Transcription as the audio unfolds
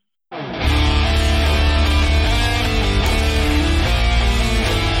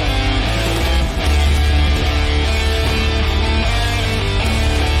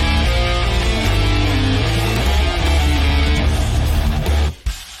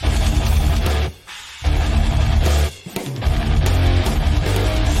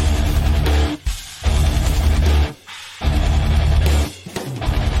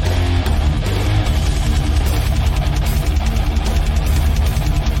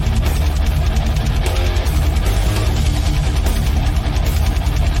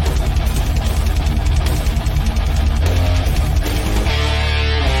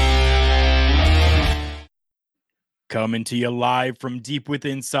Coming to you live from deep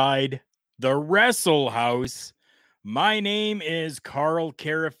within inside the Wrestle House. My name is Carl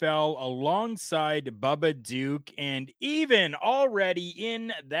Carafel alongside Bubba Duke, and even already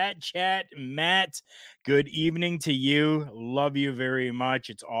in that chat, Matt. Good evening to you. Love you very much.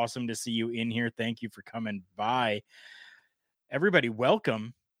 It's awesome to see you in here. Thank you for coming by. Everybody,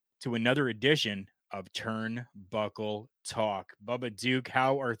 welcome to another edition of Turnbuckle Talk. Bubba Duke,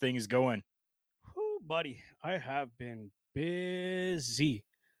 how are things going? Oh, buddy, I have been busy.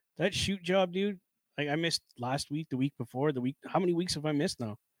 That shoot job, dude. Like I missed last week, the week before, the week. How many weeks have I missed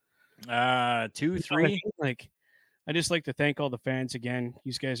now? Two, You know what I three. mean? Like, I just like to thank all the fans again.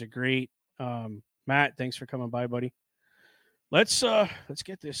 These guys are great. Matt, thanks for coming by, buddy. Let's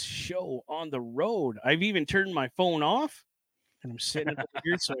get this show on the road. I've even turned my phone off, and I'm sitting over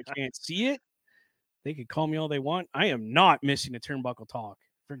here so I can't see it. They can call me all they want. I am not missing a turnbuckle talk.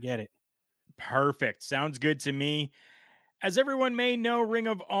 Forget it. Perfect. Sounds good to me. As everyone may know, Ring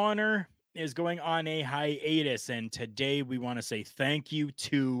of Honor is going on a hiatus, and today we want to say thank you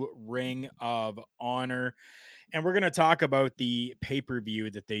to Ring of Honor. And we're going to talk about the pay-per-view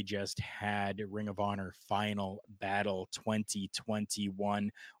that they just had, Ring of Honor Final Battle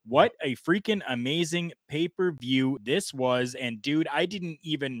 2021. What a freaking amazing pay-per-view this was. And dude, I didn't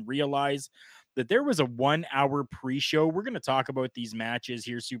even realize that there was a 1 hour pre-show. We're going to talk about these matches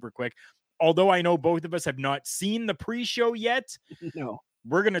here super quick. Although I know both of us have not seen the pre-show yet, No.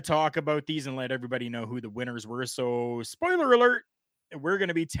 we're going to talk about these and let everybody know who the winners were. So, spoiler alert, we're going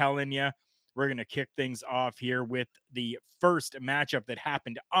to be telling you. We're going to kick things off here with the first matchup that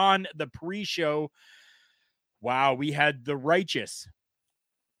happened on the pre-show. Wow, we had the Righteous,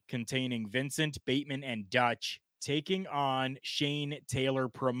 containing Vincent, Bateman, and Dutch, taking on Shane Taylor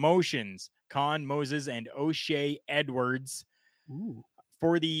Promotions, Con Moses, and O'Shea Edwards. Ooh.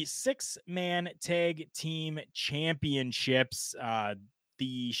 For the 6-man tag team championships.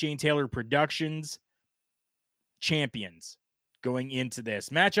 The Shane Taylor Productions champions going into this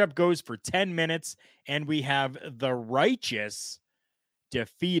matchup goes for 10 minutes, and we have the Righteous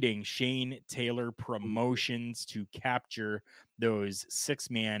defeating Shane Taylor Promotions to capture those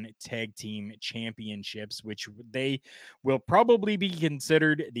 6-man tag team championships, which they will probably be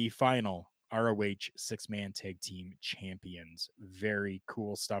considered the final ROH 6-man tag team champions. Very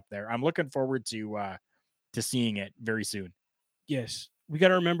cool stuff there. I'm looking forward to seeing it very soon. Yes. We got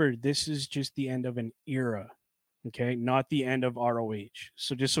to remember this is just the end of an era, okay? Not the end of ROH.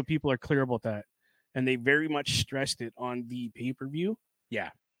 So just so people are clear about that. And they very much stressed it on the pay-per-view. Yeah.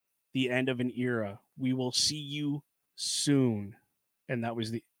 The end of an era. We will see you soon. And that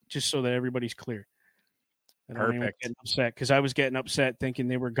was just so that everybody's clear. I don't even get upset because I was getting upset thinking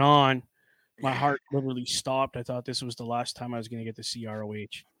they were gone. My heart literally stopped. I thought this was the last time I was going to get to see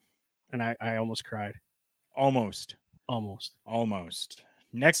ROH. And I almost cried. Almost.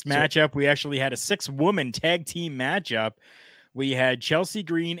 Next matchup, we actually had a 6-woman tag team matchup. We had Chelsea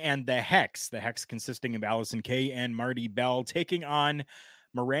Green and the Hex consisting of Allison Kay and Marty Bell, taking on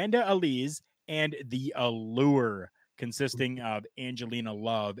Miranda Alize and the Allure, consisting of Angelina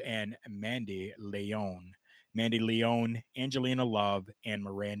Love and Mandy Leon. Mandy Leon, Angelina Love, and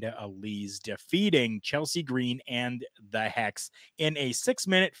Miranda Alize defeating Chelsea Green and the Hex in a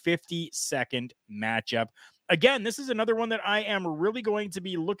 6-minute, 50-second matchup. Again, this is another one that I am really going to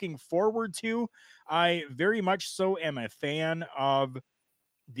be looking forward to. I very much so am a fan of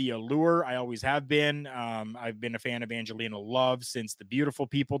the Allure. I always have been. I've been a fan of Angelina Love since the Beautiful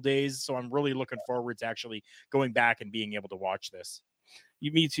People days, so I'm really looking forward to actually going back and being able to watch this.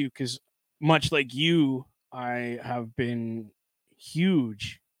 Me too, because much like you, I have been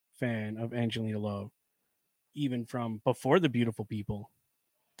huge fan of Angelina Love, even from before the Beautiful People.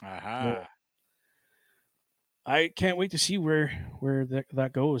 Aha. I can't wait to see where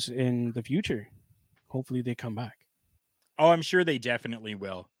that goes in the future. Hopefully they come back. Oh, I'm sure they definitely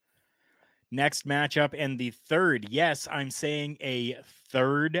will. Next matchup, and the third, yes, I'm saying a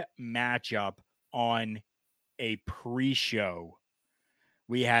third matchup on a pre-show.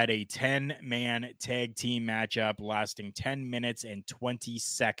 We had a 10-man tag team matchup lasting 10 minutes and 20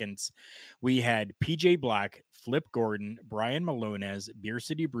 seconds. We had PJ Black, Flip Gordon, Brian Malones, Beer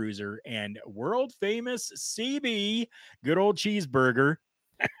City Bruiser, and world famous CB, good old cheeseburger,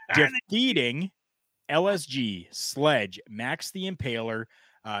 defeating LSG, Sledge, Max the Impaler,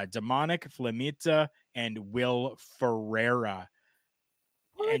 Demonic Flamita, and Will Ferreira,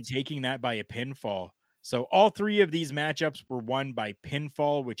 and taking that by a pinfall. So all three of these matchups were won by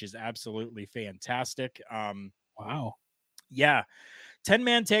pinfall, which is absolutely fantastic. Wow. Yeah.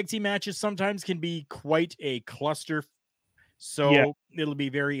 10-man tag team matches sometimes can be quite a cluster. So it'll be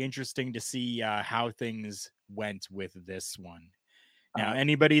very interesting to see how things went with this one. Now, Uh,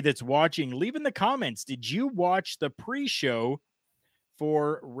 anybody that's watching, leave in the comments. Did you watch the pre-show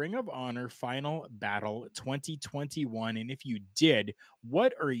for Ring of Honor Final Battle 2021? And if you did,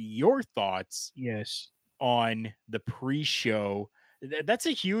 what are your thoughts yes, on the pre-show? That's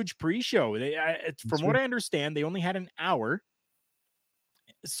a huge pre-show. From that's what right. I understand, they only had an hour.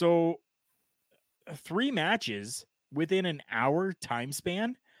 So 3 matches within an hour time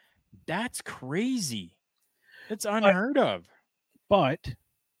span. That's crazy. That's But, unheard of. but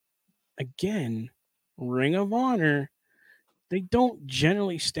again, Ring of Honor, they don't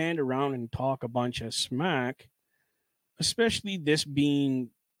generally stand around and talk a bunch of smack, especially this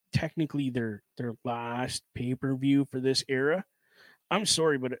being technically their last pay-per-view for this era. I'm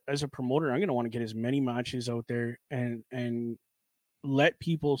sorry, but as a promoter, I'm going to want to get as many matches out there and let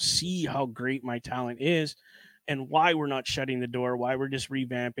people see how great my talent is and why we're not shutting the door, why we're just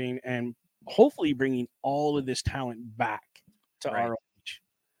revamping and hopefully bringing all of this talent back to Right. ROH.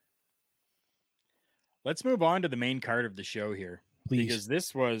 Let's move on to the main card of the show here, Please. because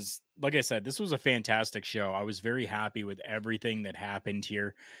this was, like I said, this was a fantastic show. I was very happy with everything that happened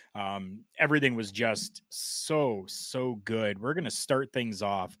here. Everything was just so good. We're going to start things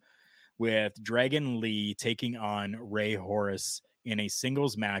off with Dragon Lee taking on Ray Horace in a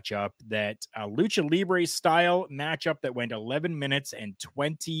singles matchup, that lucha libre style matchup that went 11 minutes and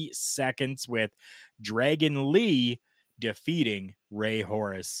 20 seconds, with Dragon Lee defeating Ray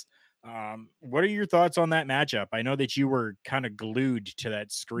Horace. What are your thoughts on that matchup? I know that you were kind of glued to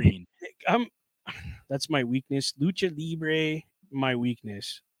that screen. I'm that's my weakness. Lucha Libre, my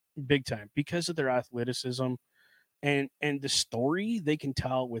weakness, big time, because of their athleticism and the story they can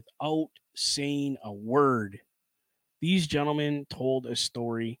tell without saying a word. These gentlemen told a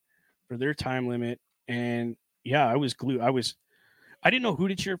story for their time limit, and yeah, I was glued. I didn't know who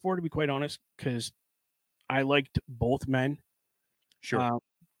to cheer for, to be quite honest, because I liked both men. Sure. Uh,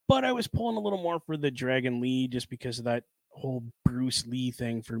 but I was pulling a little more for the Dragon Lee just because of that whole Bruce Lee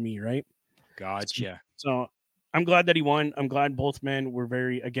thing for me, right? So, Gotcha. so I'm glad that he won. I'm glad both men were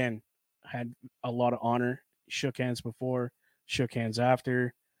again, had a lot of honor, shook hands before, shook hands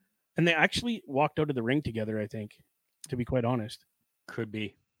after, and they actually walked out of the ring together, I think, to be quite honest. Could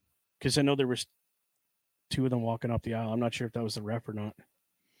be. Because I know there was two of them walking up the aisle. I'm not sure if that was the ref or not.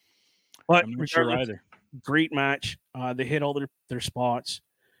 But I'm not sure regardless, either. great match. They hit all their spots.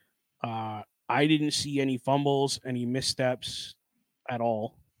 I didn't see any fumbles, any missteps at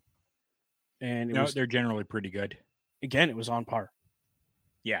all. And it No, was, they're generally pretty good. again, it was on par.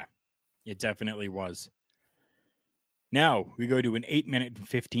 Yeah, it definitely was. Now we go to an 8 minute and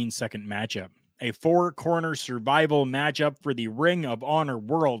 15-second matchup. A 4 corner survival matchup for the Ring of Honor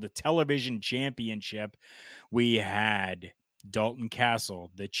World Television Championship. We had Dalton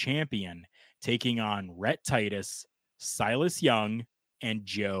Castle, the champion, taking on Rhett Titus, Silas Young, and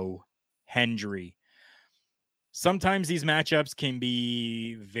Joe Hendry. Sometimes these matchups can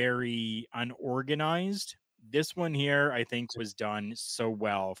be very unorganized. This one here, I think, was done so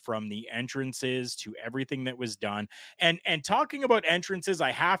well, from the entrances to everything that was done. And talking about entrances,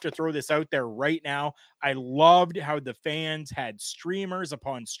 I have to throw this out there right now. I loved how the fans had streamers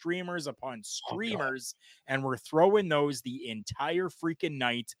upon streamers upon Oh God, streamers and were throwing those the entire freaking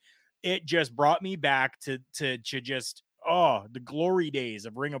night. It just brought me back to just, oh, the glory days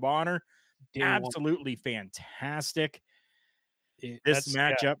of Ring of Honor. day one. Absolutely fantastic. This That's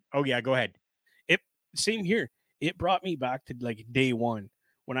yeah. matchup. Oh yeah, go ahead. It same here. It brought me back to like day one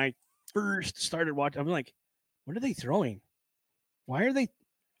when I first started watching. I'm like, what are they throwing? Why are they?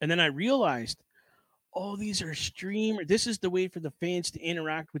 And then I realized, oh, these are streamer. This is the way for the fans to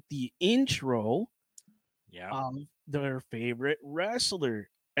interact with the intro Yeah. of their favorite wrestler.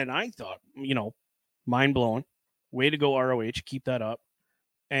 And I thought, mind blown. Way to go, ROH. Keep that up.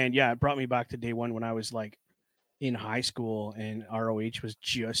 And yeah, it brought me back to day one when I was like in high school and ROH was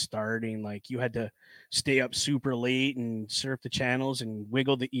just starting. Like you had to stay up super late and surf the channels and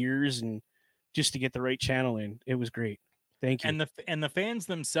wiggle the ears and just to get the right channel in. It was great. Thank you. And the fans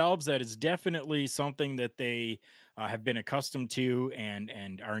themselves, that is definitely something that they have been accustomed to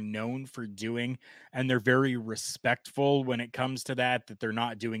and are known for doing, and they're very respectful when it comes to that they're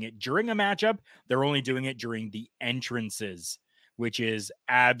not doing it during a matchup. They're only doing it during the entrances, which is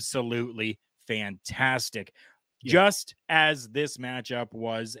absolutely fantastic, Yeah. just as this matchup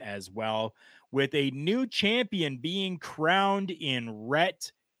was as well, with a new champion being crowned in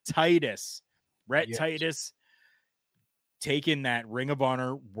Rhett Titus. Rhett Yes. Titus taking that Ring of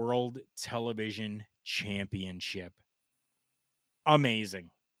Honor World Television Championship.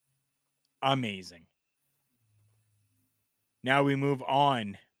 Amazing. Amazing. Now we move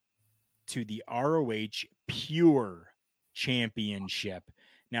on to the ROH Pure Championship.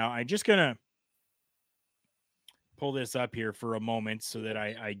 Now, I'm just going to pull this up here for a moment so that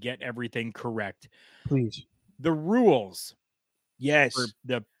I get everything correct. Please. The rules for Yes.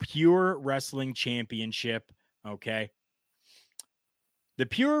 the Pure Wrestling Championship, okay? The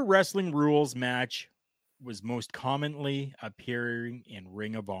Pure Wrestling Rules match was most commonly appearing in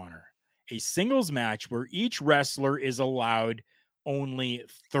Ring of Honor, a singles match where each wrestler is allowed only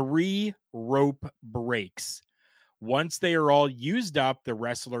 3 rope breaks. Once they are all used up, the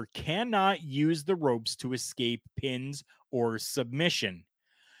wrestler cannot use the ropes to escape pins or submission.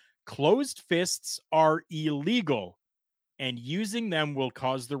 Closed fists are illegal, and using them will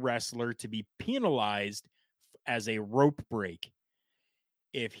cause the wrestler to be penalized as a rope break.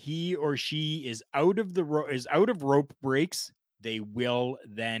 If he or she is out of rope breaks, they will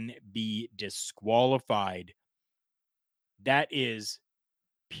then be disqualified. That is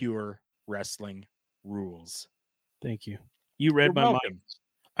Pure Wrestling Rules. Thank you. You read You're my mind. welcome.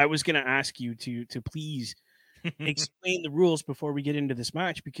 I was going to ask you to please explain the rules before we get into this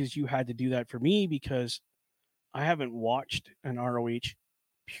match, because you had to do that for me, because I haven't watched an ROH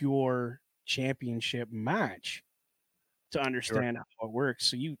Pure Championship match to Sure. understand how it works.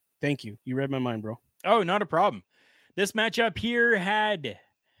 So thank you. You read my mind, bro. Oh, not a problem. This matchup here had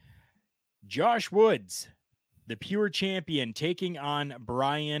Josh Woods, the Pure Champion, taking on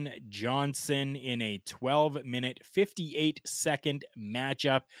Brian Johnson in a 12-minute, 58-second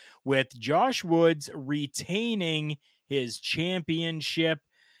matchup, with Josh Woods retaining his championship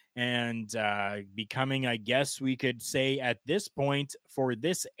and becoming, I guess we could say at this point for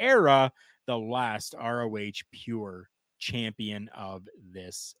this era, the last ROH Pure champion of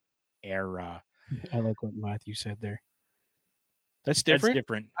this era. I like what Matthew said there. That's That's different.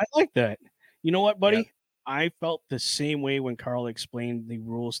 different. I like that. You know what, buddy? Yep. I felt the same way when Carl explained the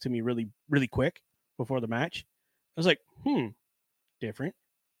rules to me really, really quick before the match. I was like, different,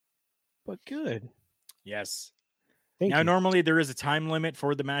 but good. Yes. Thank Now, you. normally there is a time limit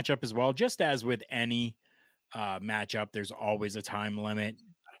for the matchup as well, just as with any matchup, there's always a time limit.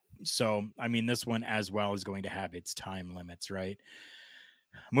 So, I mean, this one as well is going to have its time limits, right?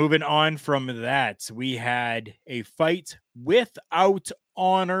 Moving on from that, we had a fight without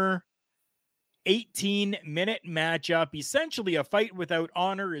honor, 18-minute matchup. Essentially, a fight without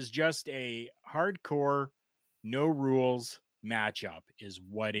honor is just a hardcore, no rules matchup, is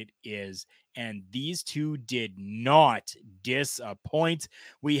what it is. And these two did not disappoint.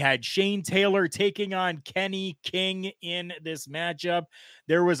 We had Shane Taylor taking on Kenny King in this matchup.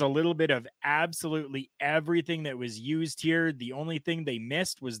 There was a little bit of absolutely everything that was used here. The only thing they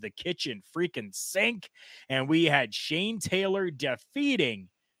missed was the kitchen freaking sink. And we had Shane Taylor defeating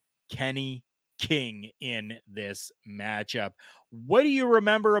Kenny King in this matchup. What do you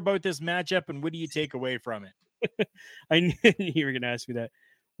remember about this matchup, and what do you take away from it? I knew you were going to ask me that.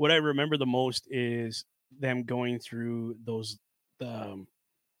 What I remember the most is them going through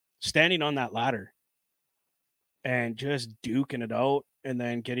standing on that ladder and just duking it out, and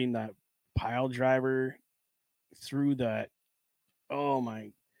then getting that pile driver through that. Oh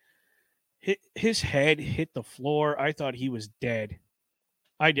my! His head hit the floor. I thought he was dead.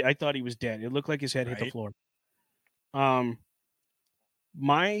 I thought he was dead. It looked like his head hit the Right? floor.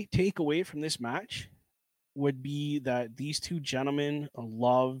 My takeaway from this match would be that these two gentlemen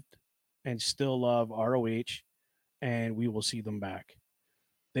loved and still love ROH, and we will see them back.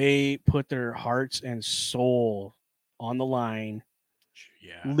 They put their hearts and soul on the line,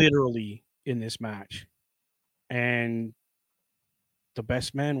 Yeah. literally, in this match. And the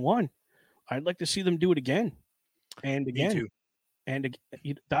best man won. I'd like to see them do it again and Me again. too. And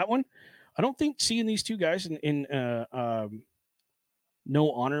that one, I don't think seeing these two guys in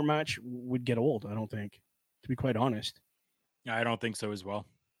no honor match would get old. I don't think, to be quite honest. I don't think so as well.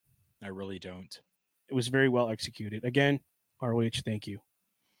 I really don't. It was very well executed. Again, ROH, thank you.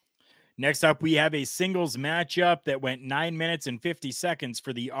 Next up, we have a singles matchup that went 9 minutes and 50 seconds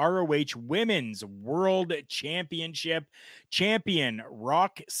for the ROH Women's World Championship. Champion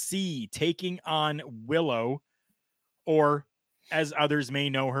Rock C taking on Willow, or as others may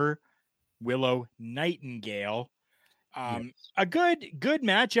know her, Willow Nightingale. A good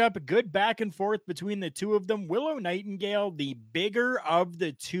matchup, a good back and forth between the two of them. Willow Nightingale, the bigger of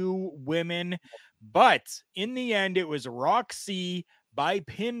the two women, but in the end, it was Roxy by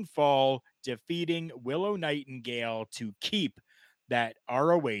pinfall defeating Willow Nightingale to keep that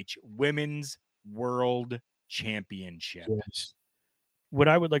ROH Women's World Championship. Yes. What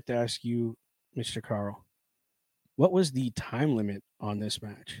I would like to ask you, Mr. Carl, what was the time limit on this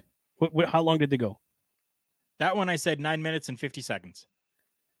match? How long did they go? That one I said 9 minutes and 50 seconds.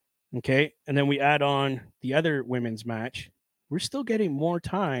 Okay. And then we add on the other women's match. We're still getting more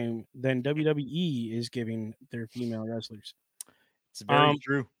time than WWE is giving their female wrestlers. It's very Um,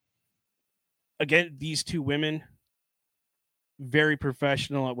 true. Again, these two women, very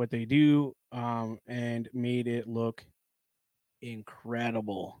professional at what they do, and made it look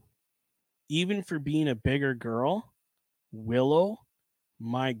incredible. Even for being a bigger girl, Willow,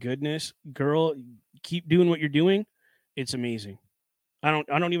 my goodness, girl, keep doing what you're doing. It's amazing. I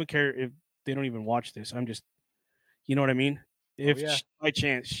don't even care if they don't even watch this. I'm just, you know what I mean? Oh If yeah. by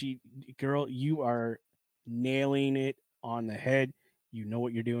chance girl, you are nailing it on the head. You know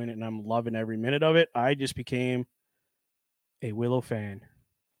what you're doing, and I'm loving every minute of it. I just became a Willow fan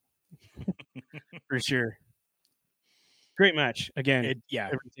for sure. Great match. Again, Yeah,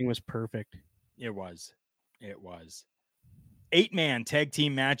 everything was perfect. it was. It was. 8-man tag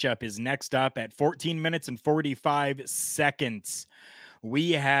team matchup is next up at 14 minutes and 45 seconds.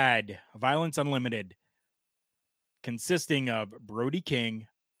 We had Violence Unlimited consisting of Brody King,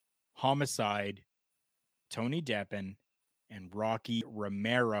 Homicide, Tony Deppen, and Rocky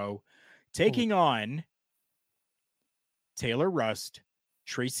Romero Oh, taking on Taylor Rust,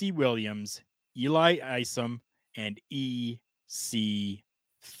 Tracy Williams, Eli Isom, and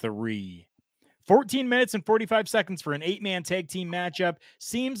EC3. 14 minutes and 45 seconds for an 8-man tag team matchup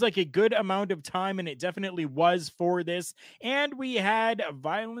seems like a good amount of time, and it definitely was for this. And we had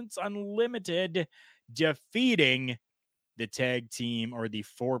Violence Unlimited defeating the tag team, or the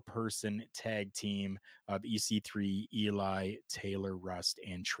 4-person tag team of EC3, Eli, Taylor Rust,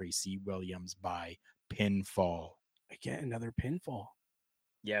 and Tracy Williams by pinfall. again, another pinfall.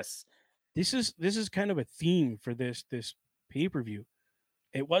 Yes. This is kind of a theme for this pay-per-view.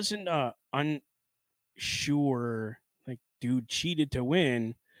 It wasn't unsure like dude cheated to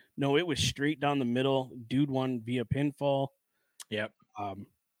win. No, it was straight down the middle. Dude won via pinfall. Yep. Um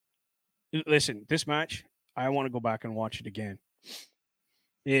Listen, this match, I want to go back and watch it again.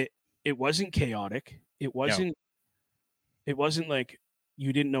 It wasn't chaotic. It No. wasn't it wasn't like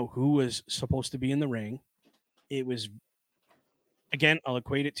you didn't know who was supposed to be in the ring. It was, again, I'll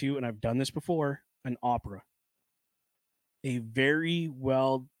equate it to, and I've done this before, an opera. A very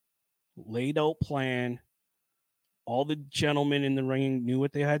well laid out plan. All the gentlemen in the ring knew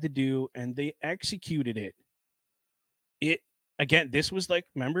what they had to do, and they executed it. It Again, this was like,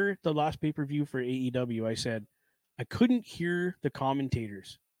 remember the last pay per view for AEW? I said I couldn't hear the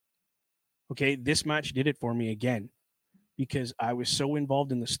commentators. Okay, this match did it for me again because I was so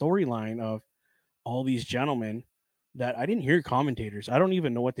involved in the storyline of all these gentlemen that I didn't hear commentators. I don't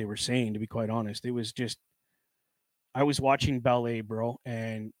even know what they were saying, to be quite honest. It was just, I was watching ballet, bro,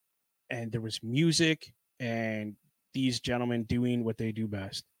 and there was music and these gentlemen doing what they do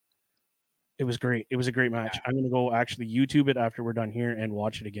best. It was great. It was a great match. I'm gonna go actually YouTube it after we're done here and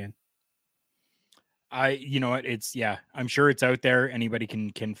watch it again. You know what, it's, yeah, I'm sure it's out there. Anybody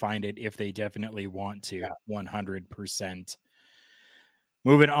can find it if they definitely want to. Yeah. 100%.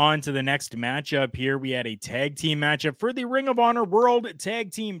 Moving on to the next matchup here, we had a tag team matchup for the Ring of Honor World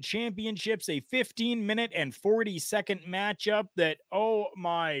Tag Team Championships, a 15-minute and 40-second matchup that, oh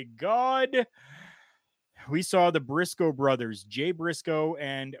my God, we saw the Briscoe brothers, Jay Briscoe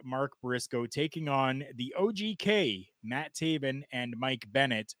and Mark Briscoe, taking on the OGK, Matt Taven and Mike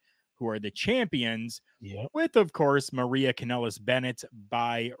Bennett, who are the champions, Yep. with, of course, Maria Kanellis Bennett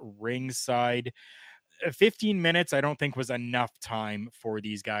by ringside. 15 minutes, I don't think, was enough time for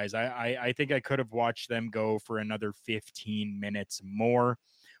these guys. I think I could have watched them go for another 15 minutes more.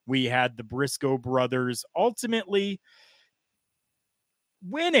 We had the Briscoe brothers ultimately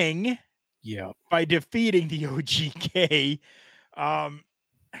winning Yep. by defeating the OGK, um,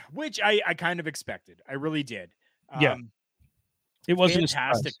 which I kind of expected. I really did. Yeah. It wasn't a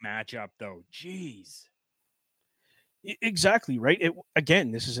Fantastic surprise. matchup, though. Jeez. Exactly, right?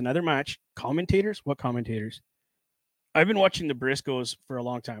 Again, this is another match. Commentators? What commentators? I've been watching the Briscoes for a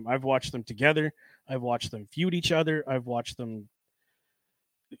long time. I've watched them together. I've watched them feud each other. I've watched them.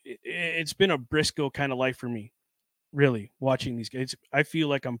 It's been a Briscoe kind of life for me, really, watching these guys. I feel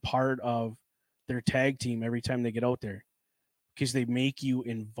like I'm part of their tag team every time they get out there because they make you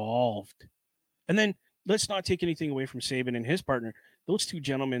involved. And then let's not take anything away from Saban and his partner. Those two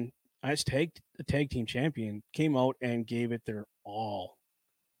gentlemen, as the tag team champion, came out and gave it their all.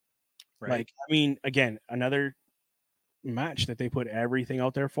 Right. Like, I mean, again, another match that they put everything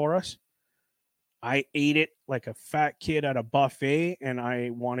out there for us. I ate it like a fat kid at a buffet, and I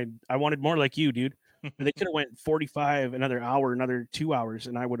wanted more like you, dude. They could have went 45, another hour, another 2 hours,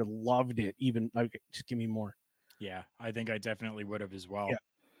 and I would have loved it. Even like, just give me more. Yeah, I think I definitely would have as Yeah, well.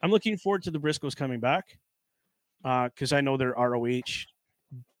 I'm looking forward to the Briscoes coming back because I know they're ROH.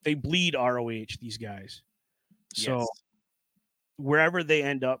 they bleed ROH, these guys. So Yes. wherever they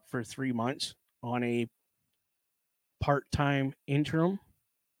end up for 3 months on a part-time interim,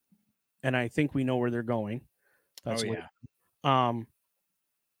 and I think we know where they're going. That's Oh what, yeah.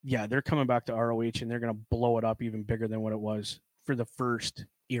 yeah, they're coming back to ROH and they're going to blow it up even bigger than what it was for the first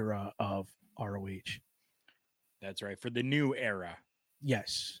era of ROH. That's right. For the new era.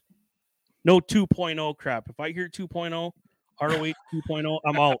 Yes. No 2.0 crap. If I hear 2.0, ROH 2.0,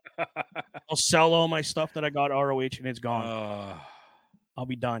 I'm out. I'll sell all my stuff that I got ROH and it's gone. uh, I'll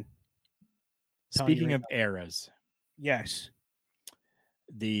be done. Telling you Speaking right of now. eras, Yes.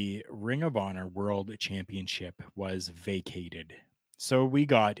 the Ring of Honor World Championship was vacated. So we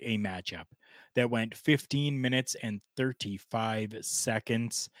got a matchup that went 15 minutes and 35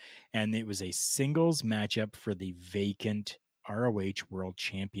 seconds, and it was a singles matchup for the vacant ROH World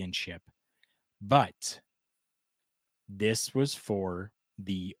Championship. But this was for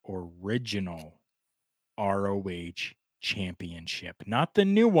the original ROH Championship, not the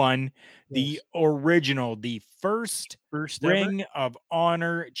new one, the Yes. original, the first First ever. Ring of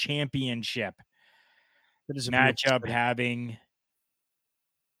Honor Championship That is a beautiful matchup setting. having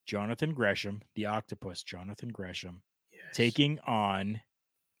Jonathan Gresham, the octopus, Jonathan Gresham, Yes. taking on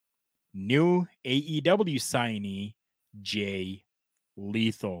new AEW signee Jay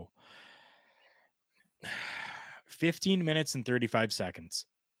Lethal. 15 minutes and 35 seconds.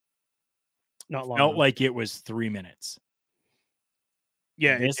 Not long. Felt Enough. like it was 3 minutes.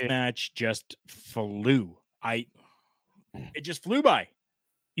 Yeah. This match just flew. It just flew by.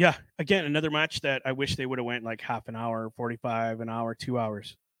 Yeah. Again, another match that I wish they would have went like half an hour, 45, an hour, 2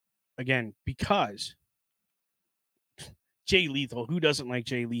 hours. Again, because Jay Lethal, who doesn't like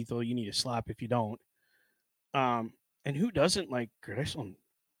Jay Lethal? You need to slap if you don't. And who doesn't like Gresham?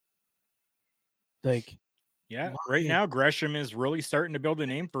 Like, Yeah, right now Gresham is really starting to build a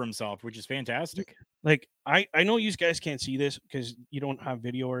name for himself, which is fantastic. Like, I know you guys can't see this because you don't have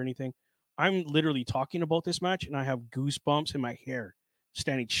video or anything. I'm literally talking about this match and I have goosebumps in my hair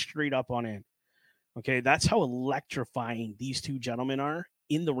standing straight up on end. Okay, that's how electrifying these two gentlemen are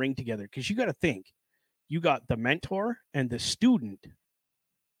in the ring together. Because you got to think, you got the mentor and the student,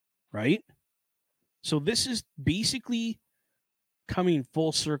 right? So this is basically coming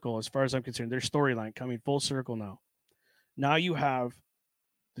full circle as far as I'm concerned. Their storyline coming full circle now. Now you have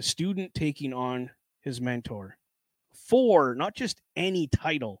the student taking on his mentor for not just any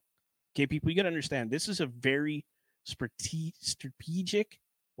title. Okay, people, you got to understand this is a very strategic.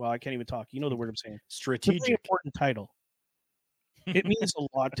 Well, I can't even talk. You know the word I'm saying. It's a very Strategic. important title. It means a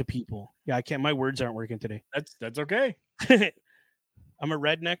lot to people. Yeah, I can't. My words aren't working today. That's okay. I'm a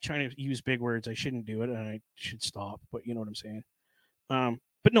redneck trying to use big words. I shouldn't do it, and I should stop. But you know what I'm saying.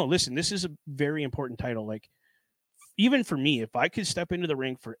 But no, listen. This is a very important title. Like, even for me, if I could step into the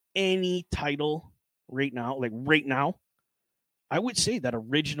ring for any title right now, I would say that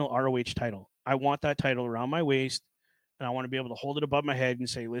original ROH title. I want that title around my waist, and I want to be able to hold it above my head and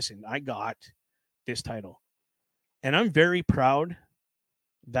say, "Listen, I got this title," and I'm very proud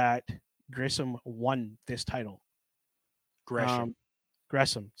that Grissom won this title. Gresham.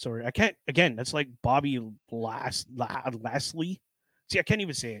 Sorry, I can't. Again, that's like Bobby Lashley. See, I can't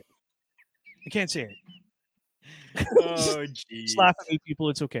even say it. I can't say it. Oh, geez. Slap at me, people.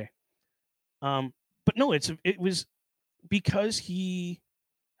 It's okay. But no, it was because he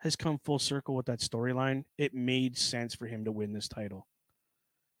has come full circle with that storyline. It made sense for him to win this title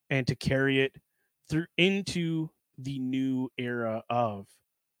and to carry it through into the new era of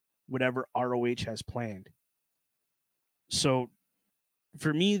whatever ROH has planned. So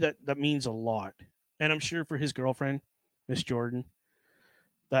for me, that means a lot, and I'm sure for his girlfriend, Miss Jordan,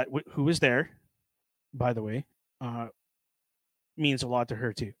 who was there, by the way, means a lot to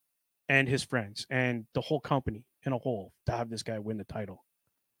her too, and his friends, and the whole company in a whole to have this guy win the title.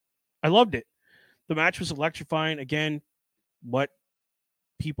 I loved it. The match was electrifying. Again, what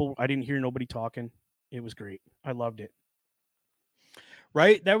people I didn't hear nobody talking. It was great. I loved it.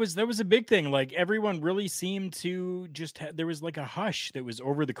 Right? That was a big thing. Like everyone really seemed to just there was like a hush that was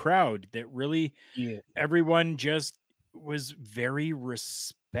over the crowd that really everyone just was very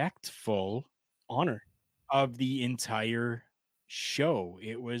respectful honor of the entire show.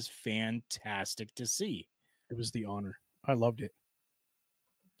 It was fantastic to see. It was the honor. I loved it.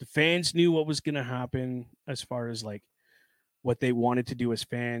 The fans knew what was going to happen as far as like what they wanted to do as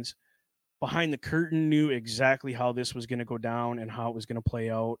fans. Behind the curtain knew exactly how this was going to go down and how it was going to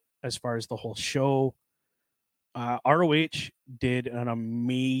play out as far as the whole show. ROH did an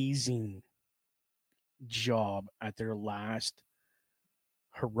amazing job at their last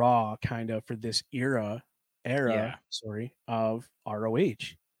hurrah kind of for this era era, of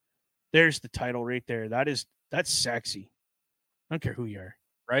ROH. There's the title right there. That's sexy. I don't care who you are.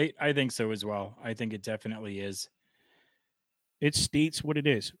 Right? I think so as well. I think it definitely is. It states what it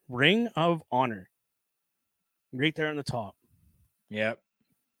is. Ring of Honor. Right there on the top. Yep.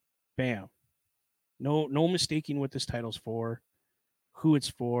 Bam. No mistaking what this title's for, who it's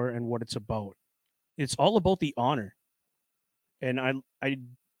for, and what it's about. It's all about the honor. And I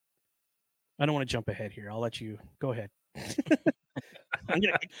don't want to jump ahead here. I'll let you go ahead. I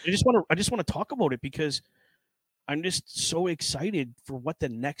just want to talk about it because I'm just so excited for what the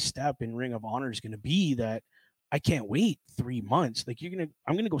next step in Ring of Honor is going to be that I can't wait 3 months. Like I'm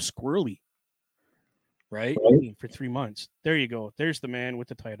going to go squirrely. Right? For 3 months. There you go. There's the man with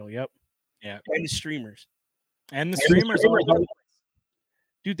the title. Yep. Yeah. And the streamers. And the streamers all over the place.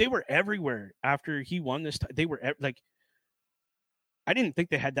 Dude, they were everywhere after he won this. They were like, I didn't think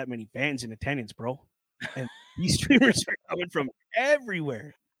they had that many fans in attendance, bro. And these streamers are coming from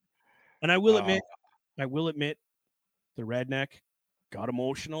everywhere. And I will admit, the redneck got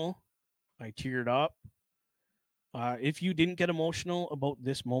emotional. I teared up. If you didn't get emotional about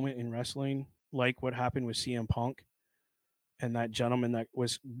this moment in wrestling, like what happened with CM Punk and that gentleman that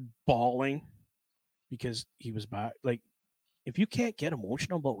was bawling because he was bad, like, if you can't get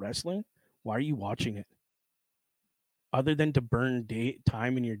emotional about wrestling, why are you watching it? Other than to burn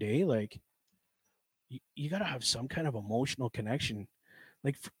time in your day, like, you got to have some kind of emotional connection.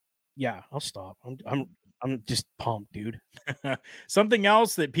 Like, yeah, I'll stop. I'm just pumped, dude. Something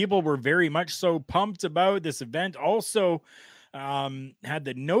else that people were very much so pumped about this event also had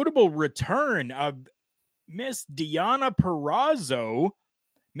the notable return of Miss Deonna Purrazzo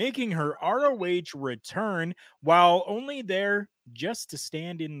making her ROH return while only there just to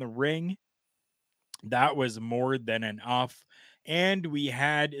stand in the ring. That was more than enough. And we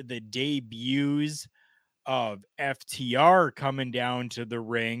had the debuts of FTR coming down to the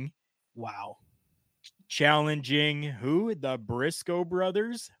ring. Wow. Challenging who? The Briscoe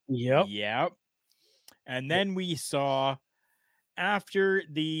brothers? Yep. And then we saw after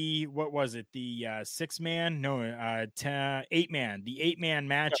the, what was it? The 6-man? No, 8-man. The 8-man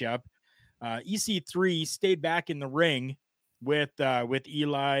matchup. EC3 stayed back in the ring with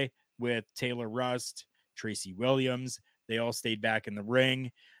Eli, with Taylor Rust, Tracy Williams. They all stayed back in the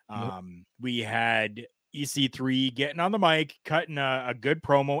ring. We had EC3 getting on the mic, cutting a good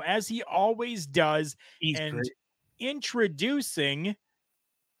promo, as he always does, and great. introducing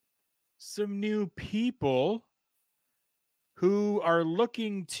some new people who are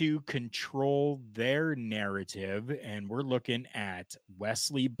looking to control their narrative. And we're looking at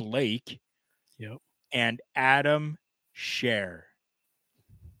Wesley Blake and Adam Scherr.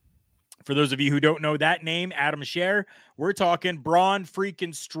 For those of you who don't know that name, Adam Scherr, we're talking Braun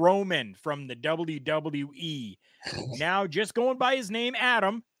freaking Strowman from the WWE. Now, just going by his name,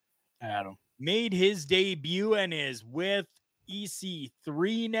 Adam made his debut and is with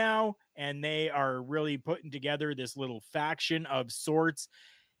EC3 now, and they are really putting together this little faction of sorts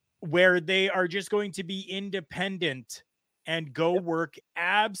where they are just going to be independent and go work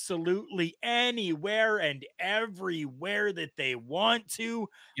absolutely anywhere and everywhere that they want to.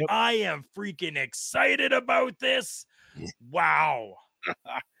 I am freaking excited about this. Wow.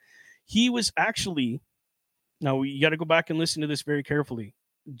 He was actually, now you got to go back and listen to this very carefully.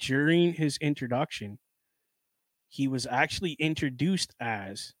 During his introduction, he was actually introduced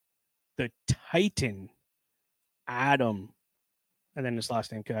as the Titan Adam, and then his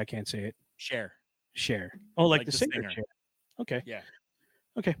last name, I can't say it. Scherr. Oh, like the singer. Scherr. Okay. Yeah.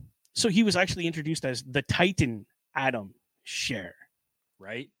 Okay. So he was actually introduced as the Titan Adam Scherr.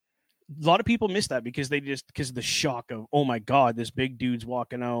 Right. A lot of people miss that because of the shock of, oh my God, this big dude's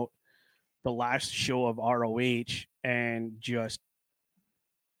walking out the last show of ROH and just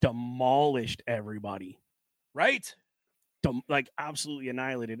demolished everybody. Right. Like absolutely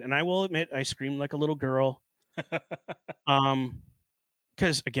annihilated. And I will admit, I screamed like a little girl.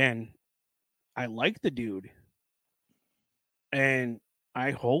 Because again, I like the dude. And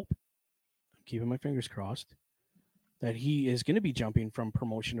I hope, I'm keeping my fingers crossed, that he is going to be jumping from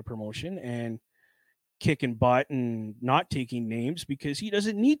promotion to promotion and kicking butt and not taking names because he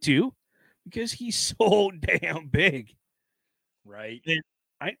doesn't need to, because he's so damn big. Right. And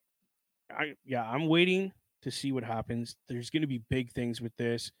I'm waiting to see what happens. There's going to be big things with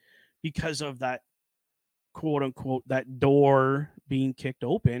this because of that, quote unquote, that door being kicked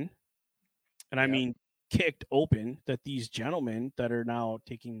open. And I mean, kicked open, that these gentlemen that are now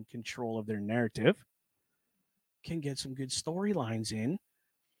taking control of their narrative can get some good storylines in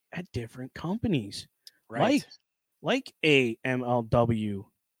at different companies. Right. Like a MLW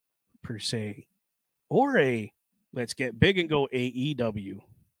per se, or a let's get big and go AEW.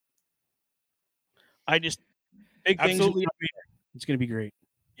 Big things. Absolutely. It's going to be great.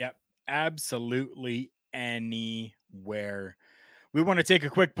 Yep. Absolutely anywhere. We want to take a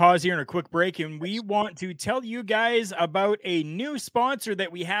quick pause here and a quick break, and we want to tell you guys about a new sponsor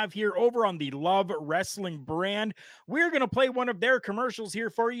that we have here over on the Love Wrestling brand. We're going to play one of their commercials here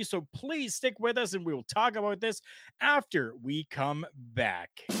for you, so please stick with us, and we will talk about this after we come back.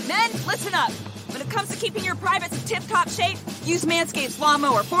 Men, listen up. When it comes to keeping your privates in tip-top shape, use Manscaped's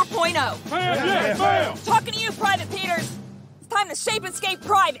Lawnmower 4.0. Talking to you, Private Peters. It's time to shape and scape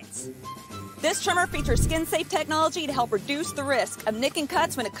privates. This trimmer features skin-safe technology to help reduce the risk of nick and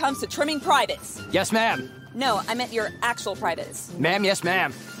cuts when it comes to trimming privates. Yes, ma'am. No, I meant your actual privates. Ma'am, yes,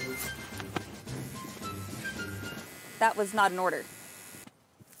 ma'am. That was not an order.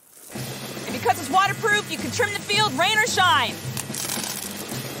 And because it's waterproof, you can trim the field, rain or shine.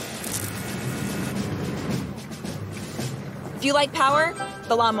 If you like power,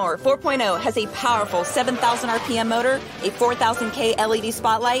 the Lawnmower 4.0 has a powerful 7,000 RPM motor, a 4,000K LED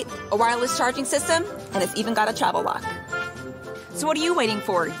spotlight, a wireless charging system, and it's even got a travel lock. So what are you waiting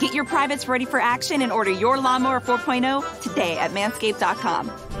for? Get your privates ready for action and order your Lawnmower 4.0 today at manscaped.com.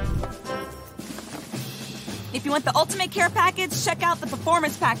 If you want the ultimate care package, check out the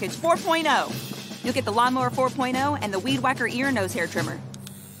Performance Package 4.0. You'll get the Lawnmower 4.0 and the Weed Whacker ear nose hair trimmer.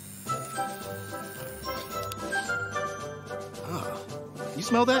 You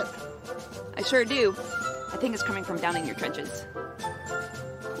smell that? I sure do. I think it's coming from down in your trenches.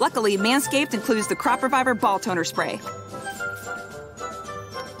 Luckily, Manscaped includes the Crop Reviver Ball Toner Spray.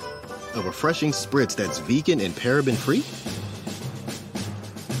 A refreshing spritz that's vegan and paraben-free?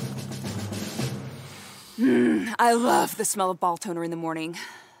 I love the smell of ball toner in the morning.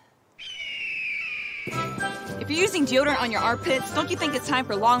 If you're using deodorant on your armpits, don't you think it's time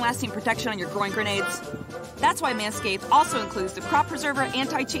for long-lasting protection on your groin grenades? That's why Manscaped also includes the Crop Preserver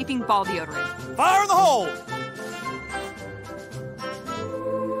Anti-Chafing Ball Deodorant. Fire in the hole!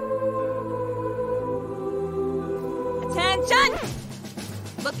 Attention!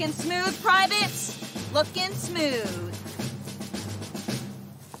 Looking smooth, privates. Looking smooth.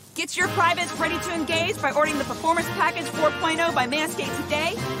 Get your privates ready to engage by ordering the Performance Package 4.0 by Manscaped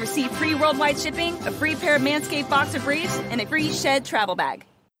today. Receive free worldwide shipping, a free pair of Manscaped boxer briefs, and a free Shed travel bag.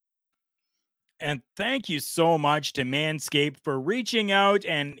 And thank you so much to Manscaped for reaching out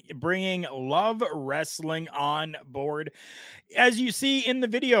and bringing Love Wrestling on board. As you see in the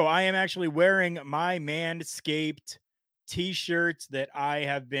video, I am actually wearing my Manscaped t-shirts that I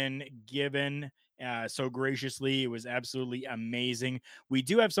have been given so graciously. It was absolutely amazing. We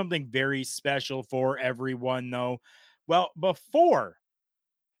do have something very special for everyone, though. Well, before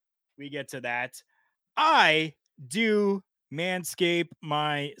we get to that, I do Manscape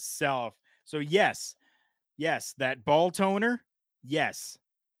myself. So yes, that ball toner. Yes.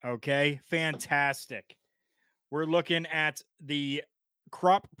 Okay. Fantastic. We're looking at the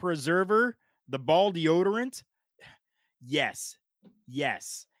Crop Preserver, the ball deodorant. Yes.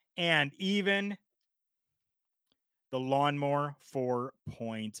 And even the Lawnmower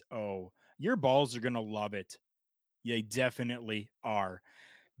 4.0. Your balls are going to love it. They definitely are.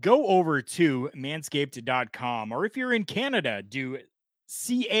 Go over to manscaped.com, or if you're in Canada, do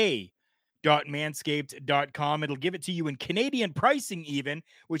ca.manscaped.com. It'll give it to you in Canadian pricing even,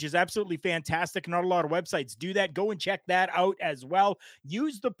 which is absolutely fantastic. Not a lot of websites do that. Go and check that out as well.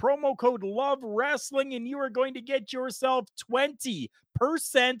 Use the promo code Love Wrestling and you are going to get yourself 20%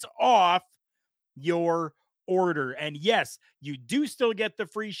 off your order. And yes, you do still get the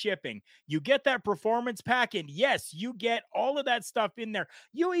free shipping. You get that performance pack, and yes, you get all of that stuff in there.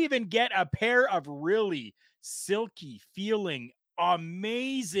 You even get a pair of really silky feeling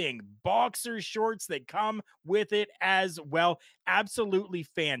amazing boxer shorts that come with it as well. Absolutely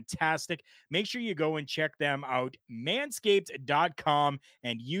fantastic. Make sure you go and check them out, manscaped.com,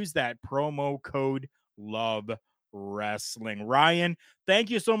 and use that promo code Love Wrestling. Ryan, thank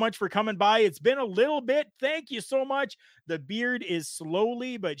you so much for coming by. It's been a little bit. Thank you so much. The beard is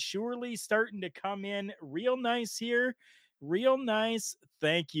slowly but surely starting to come in real nice here. Real nice.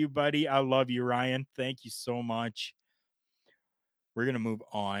 Thank you, buddy. I love you, Ryan. Thank you so much. We're going to move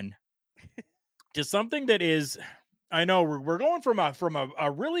on to something that is, I know we're going from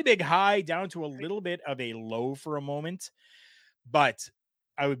a really big high down to a little bit of a low for a moment, but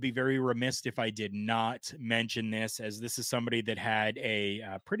I would be very remiss if I did not mention this, as this is somebody that had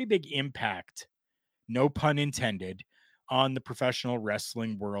a pretty big impact, no pun intended, on the professional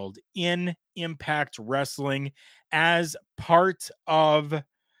wrestling world in Impact Wrestling as part of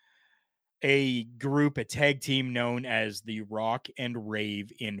a tag team known as the Rock and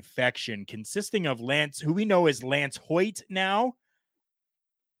Rave Infection, consisting of Lance, who we know as Lance Hoyt now,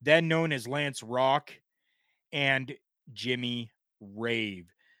 then known as Lance Rock, and Jimmy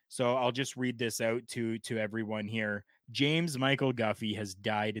Rave. So I'll just read this out to everyone here. James Michael Guffey has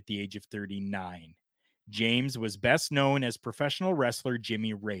died at the age of 39. James was best known as professional wrestler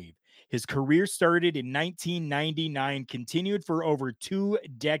Jimmy Rave. His career started in 1999, continued for over 2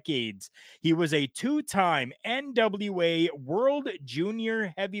 decades. He was a 2-time NWA World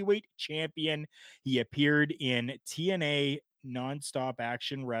Junior Heavyweight Champion. He appeared in TNA Nonstop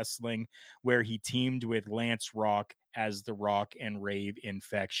Action Wrestling, where he teamed with Lance Rock as the Rock and Rave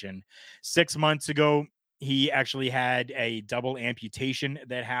Infection. 6 months ago, he actually had a double amputation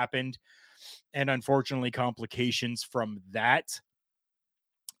that happened, and unfortunately, complications from that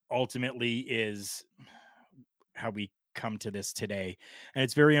ultimately is how we come to this today. And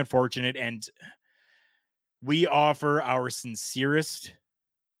it's very unfortunate, and we offer our sincerest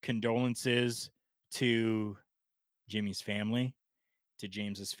condolences to Jimmy's family, to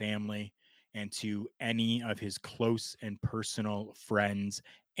James's family, and to any of his close and personal friends,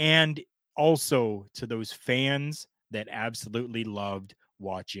 and also to those fans that absolutely loved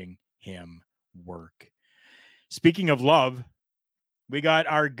watching him work. Speaking of love, we got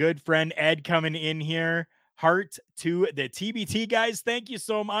our good friend Ed coming in here. Heart to the TBT guys. Thank you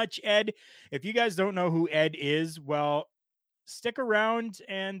so much, Ed. If you guys don't know who Ed is, well, stick around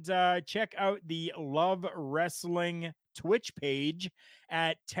and check out the Love Wrestling Twitch page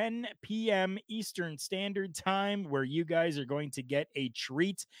at 10 p.m. Eastern Standard Time, where you guys are going to get a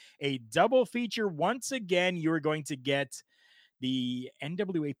treat, a double feature. Once again, you're going to get the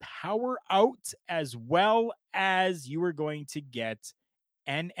NWA Power Out, as well as you are going to get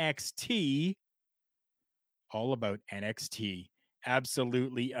NXT, all about NXT.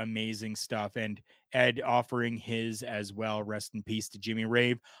 Absolutely amazing stuff. And Ed offering his as well. Rest in peace to Jimmy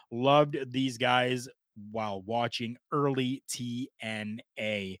Rave. Loved these guys while watching early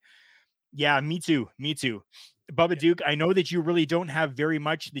TNA. Yeah, me too. Me too. Bubba Duke, I know that you really don't have very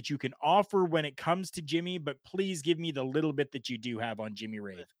much that you can offer when it comes to Jimmy, but please give me the little bit that you do have on Jimmy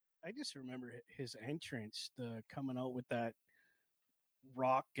Rave. I just remember his entrance, the coming out with that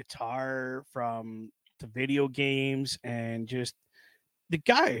rock guitar from the video games, and just the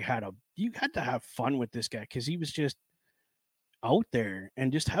guy you had to have fun with this guy, because he was just out there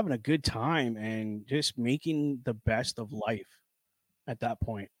and just having a good time and just making the best of life at that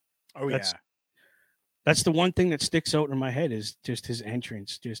point. Oh, yeah. That's the one thing that sticks out in my head, is just his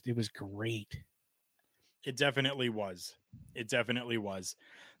entrance. Just, it was great. It definitely was. It definitely was.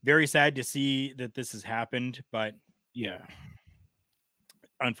 Very sad to see that this has happened, but yeah,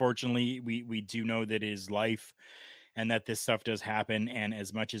 unfortunately, we do know that it is life and that this stuff does happen. And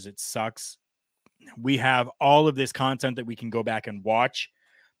as much as it sucks, we have all of this content that we can go back and watch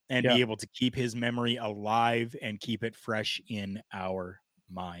and be able to keep his memory alive and keep it fresh in our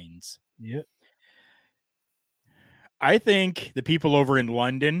minds. Yeah. I think the people over in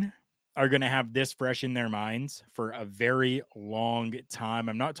London are going to have this fresh in their minds for a very long time.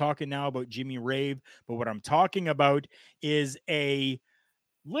 I'm not talking now about Jimmy Rave, but what I'm talking about is a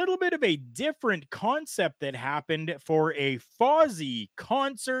little bit of a different concept that happened for a Fozzy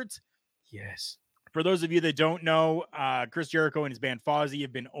concert. Yes. For those of you that don't know, Chris Jericho and his band Fozzy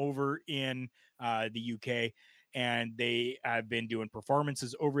have been over in the UK, and they have been doing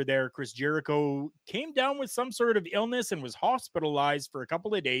performances over there. Chris Jericho came down with some sort of illness and was hospitalized for a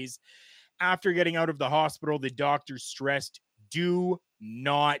couple of days. After getting out of the hospital, the doctor stressed, do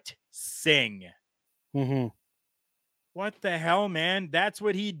not sing. Mm-hmm. What the hell, man? That's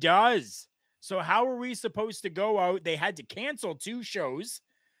what he does. So how are we supposed to go out? They had to cancel 2 shows.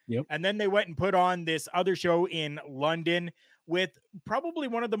 Yep. And then they went and put on this other show in London with probably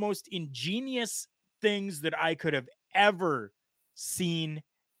one of the most ingenious things that I could have ever seen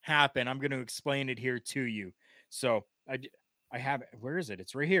happen. I'm going to explain it here to you. So I have it. Where is it?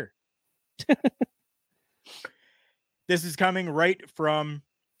 It's right here. This is coming right from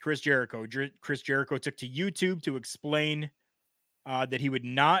Chris Jericho. Chris Jericho took to YouTube to explain that he would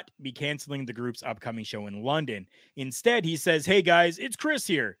not be canceling the group's upcoming show in London. Instead, he says, "Hey guys, it's Chris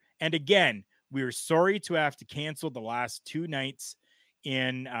here. And again, we are sorry to have to cancel the last 2 nights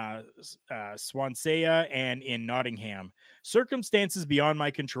in Swansea and in Nottingham. Circumstances beyond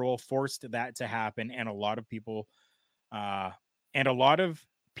my control forced that to happen, and a lot of people,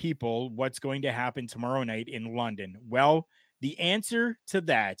 what's going to happen tomorrow night in London? Well, the answer to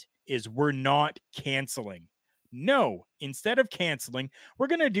that is we're not canceling. No, instead of canceling, we're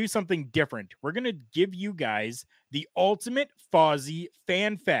going to do something different. We're going to give you guys the ultimate Fozzy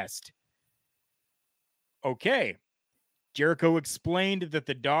Fan Fest. Okay. Jericho explained that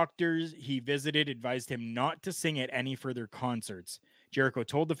the doctors he visited advised him not to sing at any further concerts. Jericho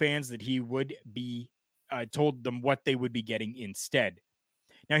told the fans that he would be told them what they would be getting instead.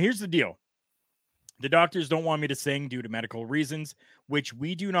 Now, here's the deal. The doctors don't want me to sing due to medical reasons, which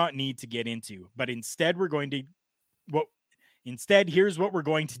we do not need to get into. But instead, here's what we're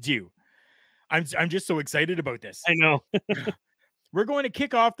going to do. I'm just so excited about this. I know. We're going to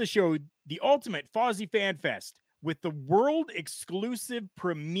kick off the show, the Ultimate Fozzy Fan Fest, with the world exclusive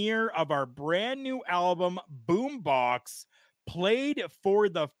premiere of our brand new album, Boombox, played for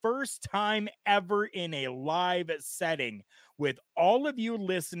the first time ever in a live setting, with all of you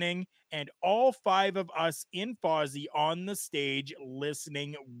listening and all 5 of us in Fozzy on the stage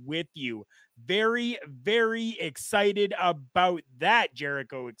listening with you. Very, very excited about that,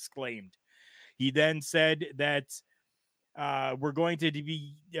 Jericho exclaimed. He then said that we're going to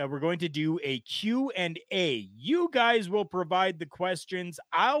do a Q&A. You guys will provide the questions.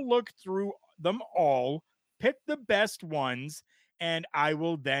 I'll look through them all, pick the best ones, and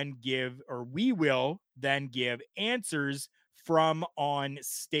we will then give answers from on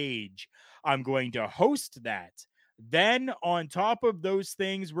stage. I'm going to host that. Then on top of those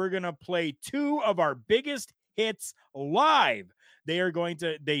things, we're going to play 2 of our biggest hits live.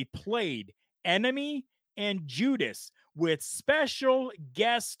 They played Enemy and Judas with special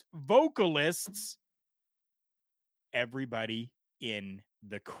guest vocalists, everybody in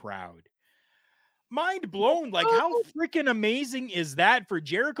the crowd. Mind blown. Like, how freaking amazing is that for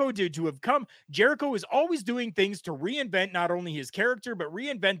Jericho to have come? Jericho is always doing things to reinvent not only his character, but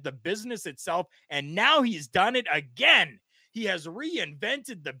reinvent the business itself. And now he's done it again. He has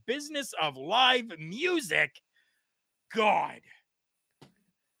reinvented the business of live music. God.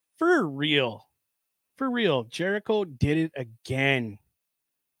 For real. Jericho did it again.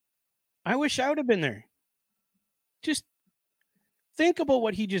 I wish I would have been there. Just think about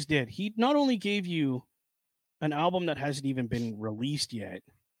what he just did. He not only gave you an album that hasn't even been released yet.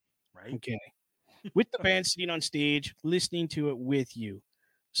 Right. Okay. With the band sitting on stage, listening to it with you.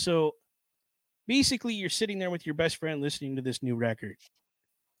 So basically, you're sitting there with your best friend listening to this new record.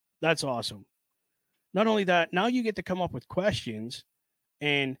 That's awesome. Not only that, now you get to come up with questions,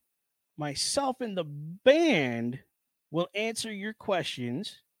 and myself and the band will answer your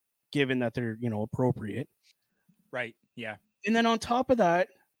questions, given that they're, appropriate. Right. Yeah. And then on top of that,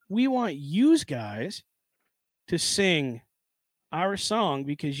 we want you guys to sing our song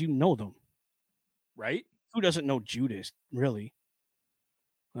because you know them. Right. Who doesn't know Judas, really?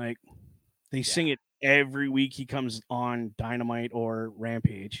 Like, they sing it every week he comes on Dynamite or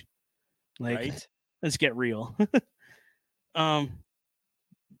Rampage. Like, right. Let's get real.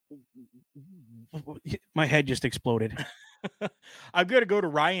 My head just exploded. I'm going to go to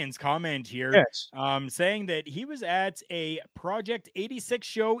Ryan's comment here. Yes. Saying that he was at a Project 86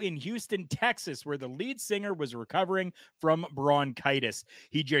 show in Houston, Texas, where the lead singer was recovering from bronchitis.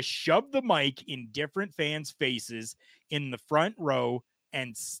 He just shoved the mic in different fans' faces in the front row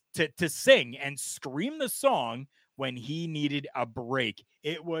and to sing and scream the song when he needed a break.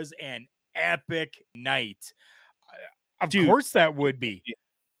 It was an epic night. Of course that would be.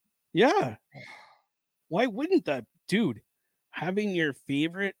 Yeah. Why wouldn't that, dude? Having your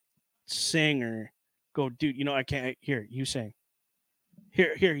favorite singer go, dude, I can't. Here, you sing.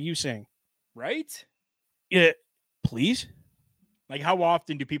 Here, you sing. Right? Yeah, please. Like, how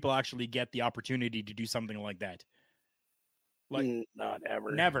often do people actually get the opportunity to do something like that? Like, not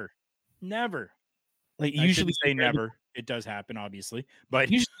ever. Never. Like, I usually say never. It does happen, obviously,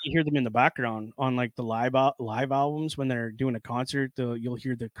 but usually you hear them in the background on like the live albums when they're doing a concert. You'll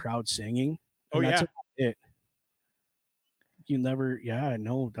hear the crowd singing. Oh, that's it. You never,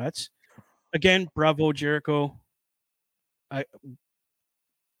 no, that's again, bravo, Jericho. A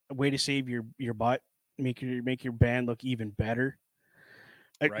way to save your butt, make your band look even better.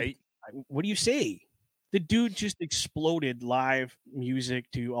 Right? What do you say? The dude just exploded live music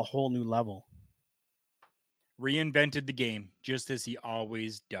to a whole new level. Reinvented the game, just as he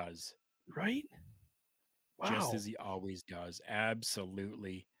always does. Right? Wow. Just as he always does.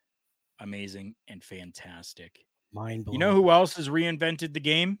 Absolutely amazing and fantastic. Mind blowing. You know who else has reinvented the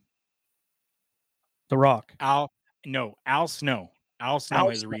game? The Rock. Al Snow. Al Snow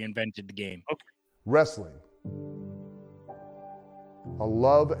has reinvented the game. Okay. Wrestling. A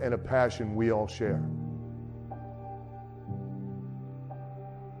love and a passion we all share.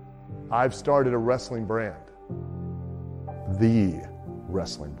 I've started a wrestling brand. The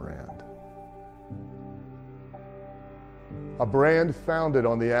wrestling brand. A brand founded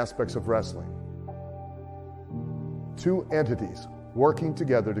on the aspects of wrestling. Two entities working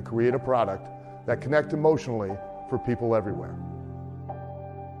together to create a product that connect emotionally for people everywhere.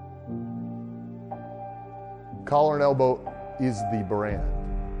 Collar and Elbow is the brand.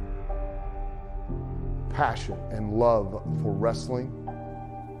 Passion and love for wrestling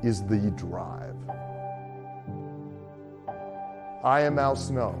is the drive. I am Al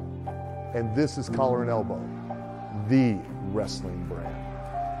Snow, and this is Collar and Elbow, the wrestling brand.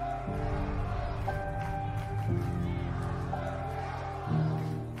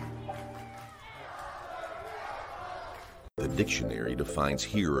 The dictionary defines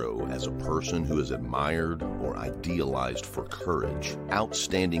hero as a person who is admired or idealized for courage,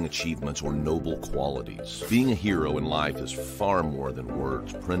 outstanding achievements, or noble qualities. Being a hero in life is far more than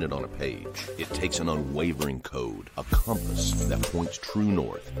words printed on a page. It takes an unwavering code, a compass that points true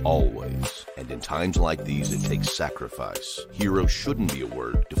north, always. And in times like these, it takes sacrifice. Hero shouldn't be a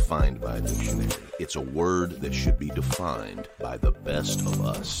word defined by a dictionary. It's a word that should be defined by the best of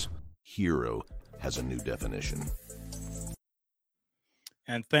us. Hero has a new definition.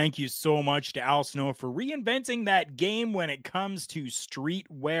 And thank you so much to Al Snow for reinventing that game when it comes to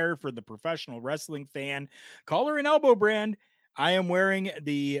streetwear for the professional wrestling fan. Collar and Elbow brand. I am wearing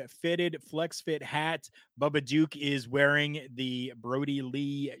the fitted Flex Fit hat. Bubba Duke is wearing the Brody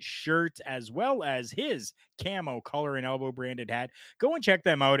Lee shirt as well as his camo Collar and Elbow branded hat. Go and check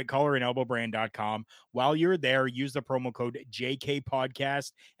them out at collarandelbowbrand.com. While you're there, use the promo code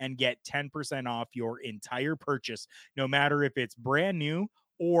JKPodcast and get 10% off your entire purchase, no matter if it's brand new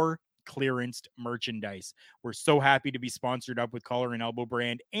or clearanced merchandise. We're so happy to be sponsored up with Collar and Elbow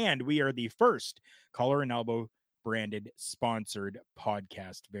brand, and we are the first Collar and Elbow branded sponsored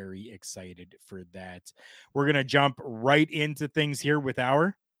podcast. Very excited for that. We're going to jump right into things here with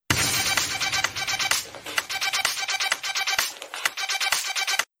our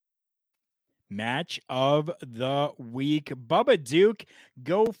match of the week. Bubba Duke,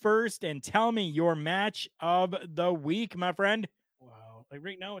 go first and tell me your match of the week, my friend. Wow. Like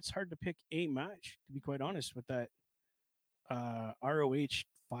right now, it's hard to pick a match, to be quite honest, with that ROH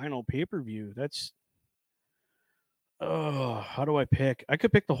final pay-per-view. That's how do I pick? I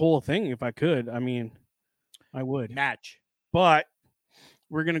could pick the whole thing if I could. I mean, I would. Match. But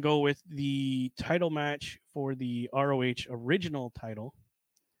we're going to go with the title match for the ROH original title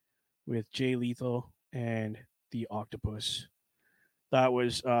with Jay Lethal and the Octopus. That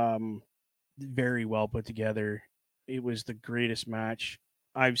was very well put together. It was the greatest match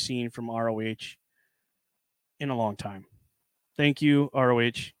I've seen from ROH in a long time. Thank you,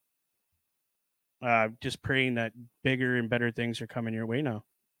 ROH. Just praying that bigger and better things are coming your way now.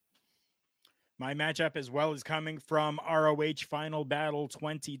 My matchup as well is coming from ROH Final Battle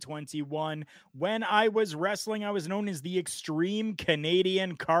 2021. When I was wrestling, I was known as the Extreme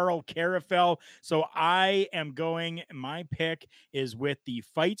Canadian Carl Carafel. So I am going, my pick is with the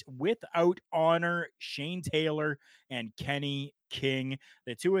Fight Without Honor, Shane Taylor and Kenny King.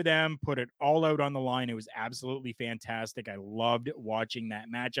 The two of them put it all out on the line. It was absolutely fantastic. I loved watching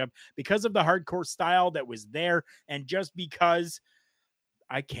that matchup because of the hardcore style that was there and just because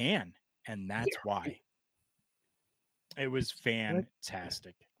I can. And that's why. It was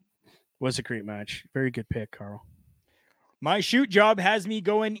fantastic. Was a great match. Very good pick, Carl. My shoot job has me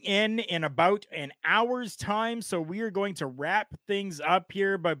going in about an hour's time, so we are going to wrap things up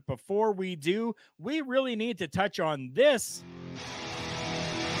here. But before we do, we really need to touch on this.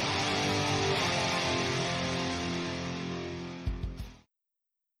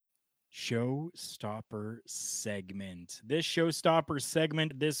 Showstopper segment. This showstopper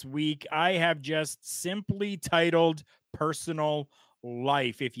segment this week, I have just simply titled Personal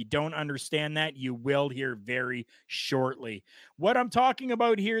Life. If you don't understand that, you will hear very shortly. What I'm talking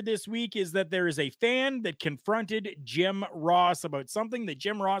about here this week is that there is a fan that confronted Jim Ross about something that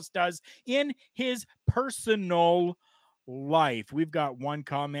Jim Ross does in his personal life. We've got one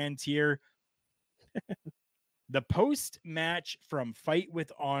comment here. The post-match from Fight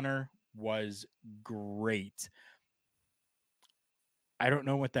with Honor was great. I don't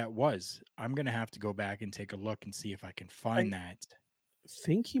know what that was. I'm going to have to go back and take a look and see if I can find that. I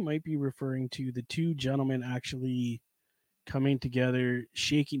think he might be referring to the two gentlemen actually coming together,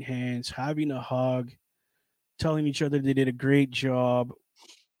 shaking hands, having a hug, telling each other they did a great job,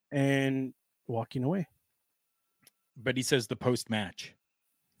 and walking away. But he says the post-match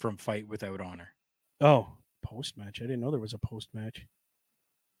from Fight Without Honor. Oh, post-match. I didn't know there was a post-match.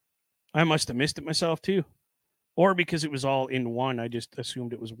 I must have missed it myself too. Or because it was all in one, I just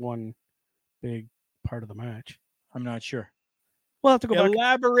assumed it was one big part of the match. I'm not sure. We'll have to go back.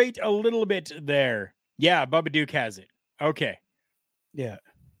 Elaborate a little bit there. Yeah, Bubba Duke has it. Okay. Yeah.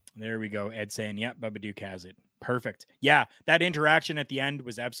 There we go. Ed saying, yep, Bubba Duke has it. Perfect. Yeah, that interaction at the end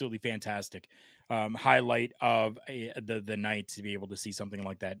was absolutely fantastic. Highlight of the night to be able to see something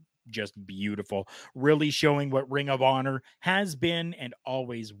like that. Just beautiful. Really showing what Ring of Honor has been and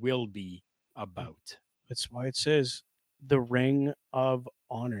always will be about. That's why it says the Ring of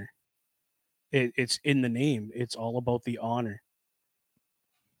Honor. It's in the name. It's all about the honor.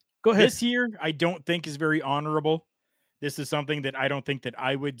 Go ahead. This year, I don't think is very honorable. This is something that I don't think that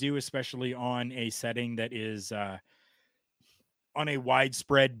I would do, especially on a setting that is on a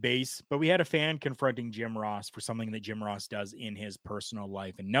widespread base. But we had a fan confronting Jim Ross for something that Jim Ross does in his personal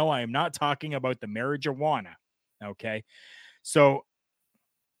life. And no, I am not talking about the marijuana. Okay. So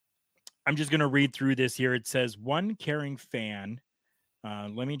I'm just going to read through this here. It says, one caring fan.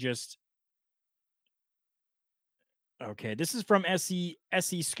 Let me just. Okay, this is from SE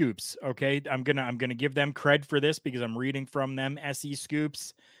Scoops. Okay, I'm gonna give them cred for this because I'm reading from them. SE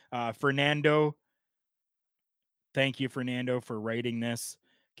Scoops, Fernando. Thank you, Fernando, for writing this.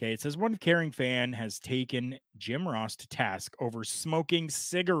 Okay, it says one caring fan has taken Jim Ross to task over smoking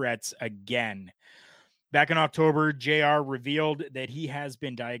cigarettes again. Back in October, JR revealed that he has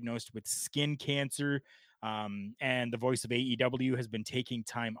been diagnosed with skin cancer. And the voice of AEW has been taking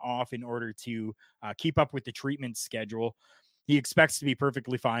time off in order to keep up with the treatment schedule. He expects to be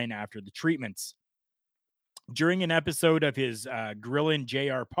perfectly fine after the treatments. During an episode of his Grillin'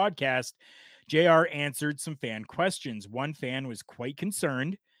 JR podcast, JR answered some fan questions. One fan was quite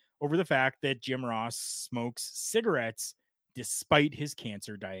concerned over the fact that Jim Ross smokes cigarettes despite his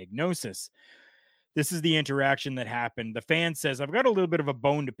cancer diagnosis. This is the interaction that happened. The fan says, I've got a little bit of a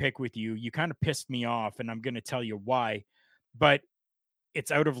bone to pick with you. You kind of pissed me off, and I'm going to tell you why. But it's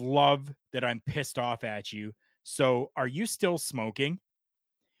out of love that I'm pissed off at you. So are you still smoking?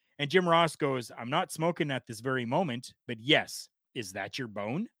 And Jim Ross goes, I'm not smoking at this very moment, but yes, is that your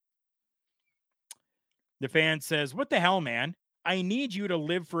bone? The fan says, what the hell, man? I need you to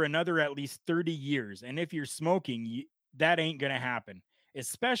live for another at least 30 years. And if you're smoking, that ain't going to happen.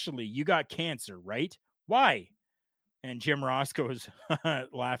 Especially you got cancer, right? Why? And Jim Ross goes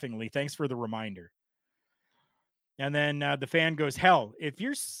laughingly, thanks for the reminder. And then the fan goes, hell, if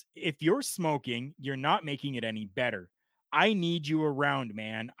you're smoking, you're not making it any better. I need you around,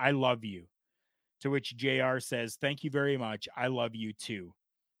 man. I love you. To which JR says, thank you very much. I love you too.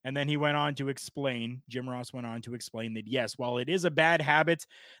 And then he went on to explain, Jim Ross went on to explain that, yes, while it is a bad habit,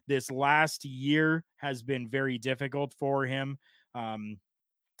 this last year has been very difficult for him.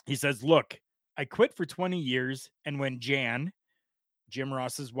 He says, look, I quit for 20 years. And when Jan, Jim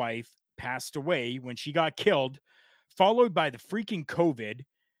Ross's wife, passed away, when she got killed, followed by the freaking COVID,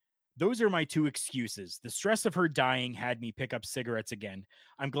 those are my two excuses. The stress of her dying had me pick up cigarettes again.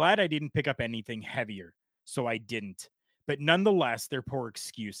 I'm glad I didn't pick up anything heavier, so I didn't. But nonetheless, they're poor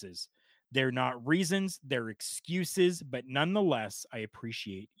excuses. They're not reasons, they're excuses, but nonetheless, I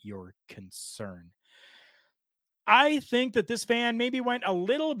appreciate your concern. I think that this fan maybe went a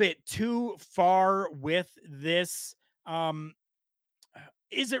little bit too far with this.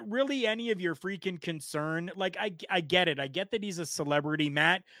 Is it really any of your freaking concern? Like, I get it. I get that he's a celebrity,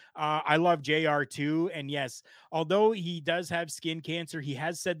 Matt. I love JR too. And yes, although he does have skin cancer, he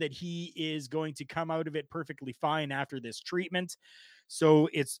has said that he is going to come out of it perfectly fine after this treatment. So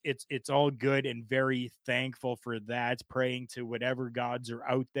it's all good, and very thankful for that. Praying to whatever gods are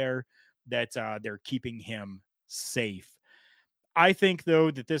out there that they're keeping him safe. I think,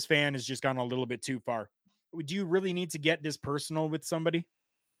 though, that this fan has just gone a little bit too far. Do you really need to get this personal with somebody?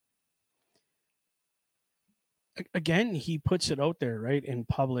 Again, he puts it out there, right, in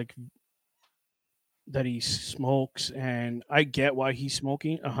public that he smokes, and I get why he's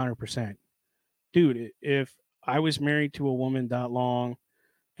smoking 100%. Dude, if I was married to a woman that long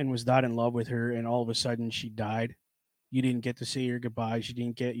and was that in love with her, and all of a sudden she died, you didn't get to say your goodbyes, you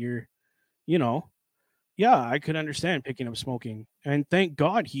didn't get your, yeah, I could understand picking up smoking. And thank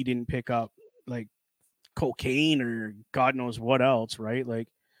God he didn't pick up like cocaine or God knows what else, right? Like,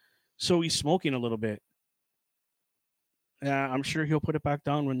 so he's smoking a little bit. I'm sure he'll put it back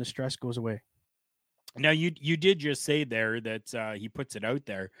down when the stress goes away. Now, you did just say there that he puts it out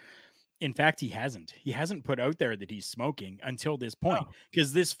there. In fact, he hasn't. He hasn't put out there that he's smoking until this point,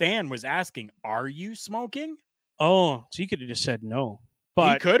 because this fan was asking, "Are you smoking?" Oh, so he could have just said no.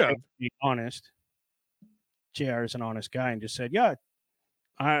 But he could have. To be honest, JR is an honest guy and just said, "Yeah,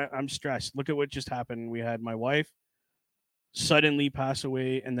 I'm stressed. Look at what just happened. We had my wife suddenly pass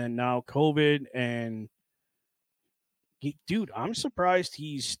away, and then now COVID, and." Dude, I'm surprised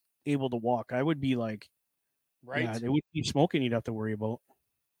he's able to walk. I would be like, right? Yeah, it would be smoking you'd have to worry about.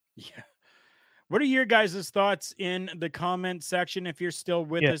 Yeah. What are your guys' thoughts in the comment section? If you're still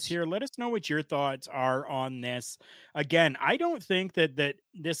with us Yes. here, let us know what your thoughts are on this. Again, I don't think that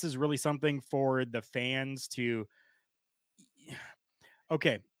this is really something for the fans to.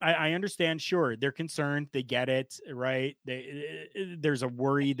 Okay, I understand. Sure, they're concerned. They get it, right? There's a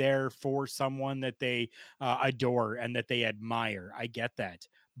worry there for someone that they adore and that they admire. I get that,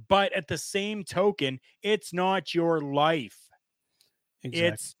 but at the same token, it's not your life. Exactly.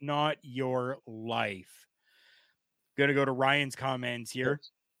 It's not your life. Gonna go to Ryan's comments here.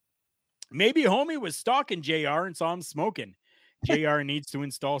 Yes. Maybe homie was stalking JR and saw him smoking. JR needs to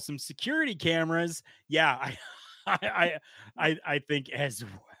install some security cameras. Yeah, I think as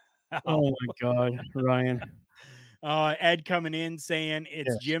well. Oh my God, Ryan. Ed coming in saying it's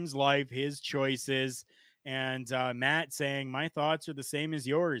Yes. Jim's life, his choices, and Matt saying my thoughts are the same as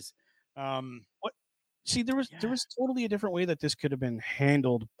yours. What? See, there Yeah. was totally a different way that this could have been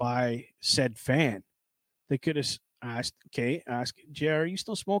handled by said fan. They could have asked, JR, are you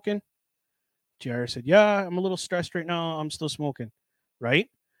still smoking? JR said, yeah, I'm a little stressed right now. I'm still smoking. Right?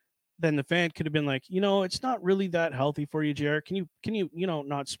 Then the fan could have been like, it's not really that healthy for you, JR. Can you,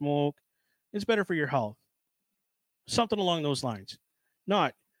 not smoke? It's better for your health. Something along those lines.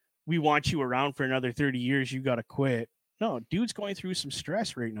 Not, we want you around for another 30 years. You got to quit. No, dude's going through some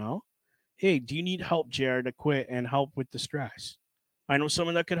stress right now. Hey, do you need help, JR, to quit and help with the stress? I know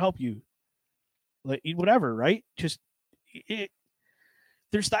someone that could help you. Like, whatever, right? Just,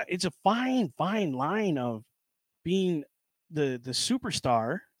 there's that. It's a fine line of being the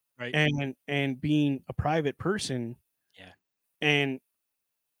superstar, Right. and being a private person. Yeah. And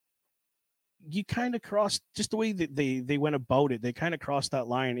you kind of crossed, just the way that they went about it, they kind of crossed that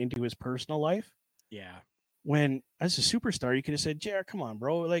line into his personal life. Yeah. When as a superstar, you could have said, JR, come on,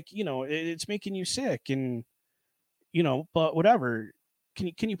 bro, like, it's making you sick, and but whatever.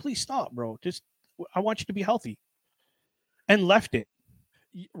 Can you please stop, bro? Just, I want you to be healthy. And left it.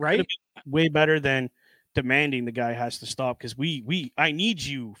 Right. Way better than demanding the guy has to stop because I need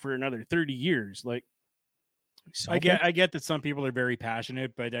you for another 30 years. Like, I get that some people are very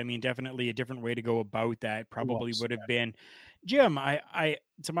passionate, but I mean, definitely a different way to go about that probably would have been. Jim, I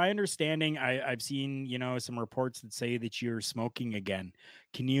to my understanding, I've seen, some reports that say that you're smoking again.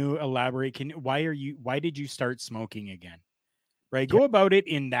 Can you elaborate? Why did you start smoking again? Right. Go about it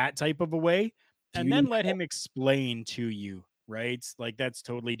in that type of a way, and then let him explain to you. Right. Like, that's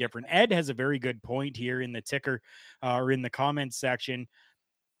totally different. Ed has a very good point here in the ticker or in the comments section.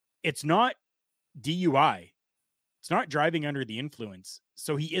 It's not DUI. It's not driving under the influence.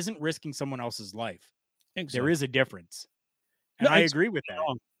 So he isn't risking someone else's life. Exactly. There is a difference. And I agree with that.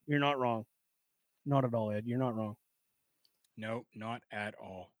 Wrong. You're not wrong. Not at all, Ed. You're not wrong. No, not at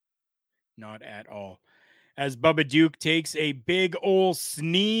all. Not at all. As Bubba Duke takes a big ol'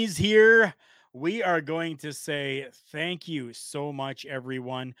 sneeze here, we are going to say thank you so much,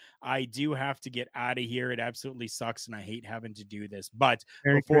 everyone. I do have to get out of here. It absolutely sucks, and I hate having to do this. But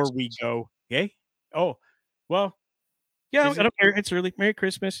Merry before Christmas. we go, okay? Oh, well. Yeah, I don't care. It's early. Merry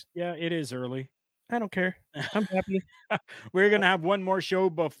Christmas. Yeah, it is early. I don't care. I'm happy. We're going to have one more show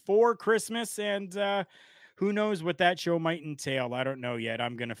before Christmas, and who knows what that show might entail. I don't know yet.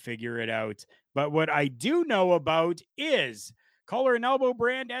 I'm going to figure it out. But what I do know about is Collar and Elbow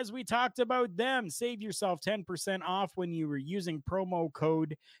brand, as we talked about them. Save yourself 10% off when you were using promo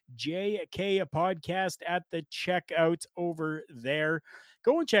code JK Podcast at the checkout over there.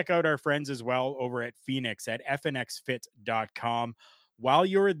 Go and check out our friends as well over at Phoenix at fnxfit.com. While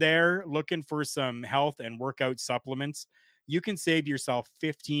you're there looking for some health and workout supplements, you can save yourself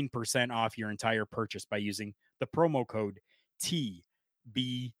 15% off your entire purchase by using the promo code TBTalkPod.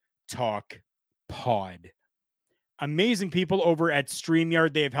 Amazing people over at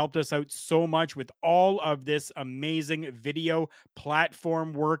StreamYard. They have helped us out so much with all of this amazing video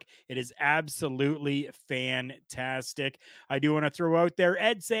platform work. It is absolutely fantastic. I do want to throw out there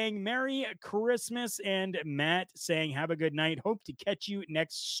Ed saying Merry Christmas and Matt saying have a good night. Hope to catch you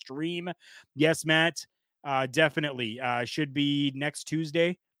next stream. Yes, Matt, definitely. Should be next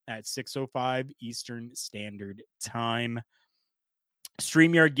Tuesday at 6:05 Eastern Standard Time.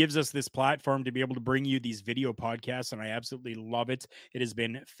 StreamYard gives us this platform to be able to bring you these video podcasts, and I absolutely love it. It has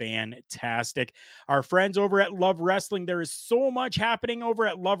been fantastic. Our friends over at Love Wrestling, there is so much happening over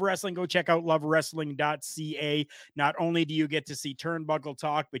at Love Wrestling. Go check out lovewrestling.ca. Not only do you get to see Turnbuckle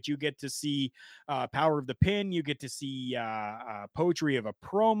talk, but you get to see Power of the Pin. You get to see Poetry of a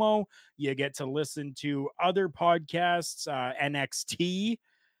Promo. You get to listen to other podcasts, NXT,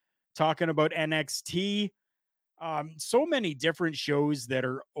 talking about NXT. So many different shows that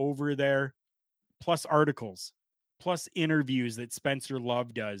are over there, plus articles, plus interviews that Spencer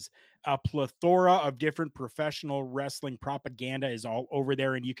Love does. A plethora of different professional wrestling propaganda is all over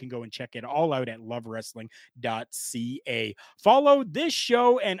there, and you can go and check it all out at lovewrestling.ca. Follow this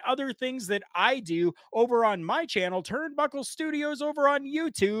show and other things that I do over on my channel, Turnbuckle Studios, over on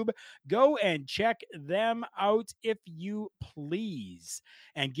YouTube. Go and check them out if you please,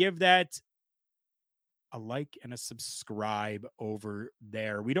 and give that a like and a subscribe over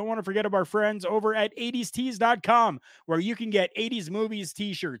there. We don't want to forget about our friends over at 80stees.com, where you can get 80s movies,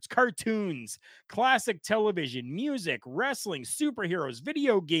 t-shirts, cartoons, classic television, music, wrestling, superheroes,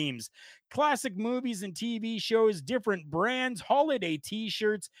 video games, classic movies and TV shows, different brands, holiday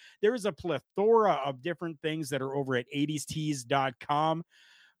t-shirts. There's a plethora of different things that are over at 80stees.com.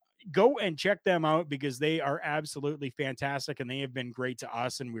 Go and check them out because they are absolutely fantastic and they have been great to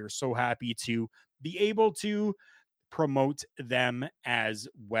us. And we're so happy to be able to promote them as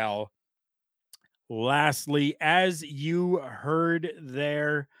well. Lastly, as you heard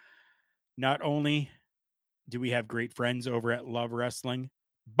there, not only do we have great friends over at Love Wrestling,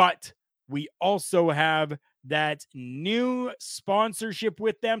 but we also have that new sponsorship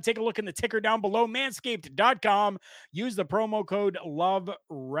with them. Take a look in the ticker down below, manscaped.com. Use the promo code Love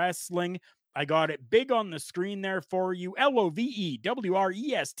Wrestling. I got it big on the screen there for you.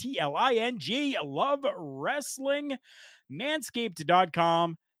 LOVEWRESTLING. Love Wrestling.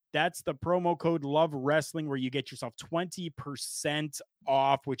 Manscaped.com. That's the promo code Love Wrestling, where you get yourself 20%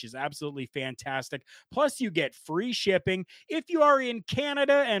 off, which is absolutely fantastic. Plus, you get free shipping. If you are in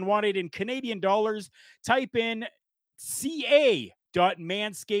Canada and want it in Canadian dollars, type in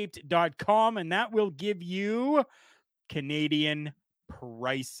ca.manscaped.com, and that will give you Canadian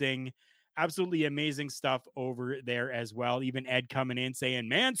pricing. Absolutely amazing stuff over there as well. Even Ed coming in saying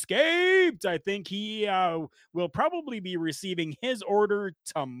Manscaped. I think he will probably be receiving his order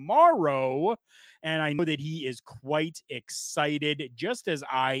tomorrow. And I know that he is quite excited, just as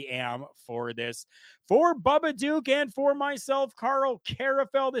I am for this. For Bubba Duke and for myself, Carl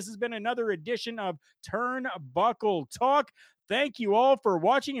Carafel, this has been another edition of Turnbuckle Talk. Thank you all for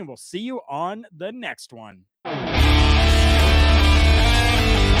watching, and we'll see you on the next one.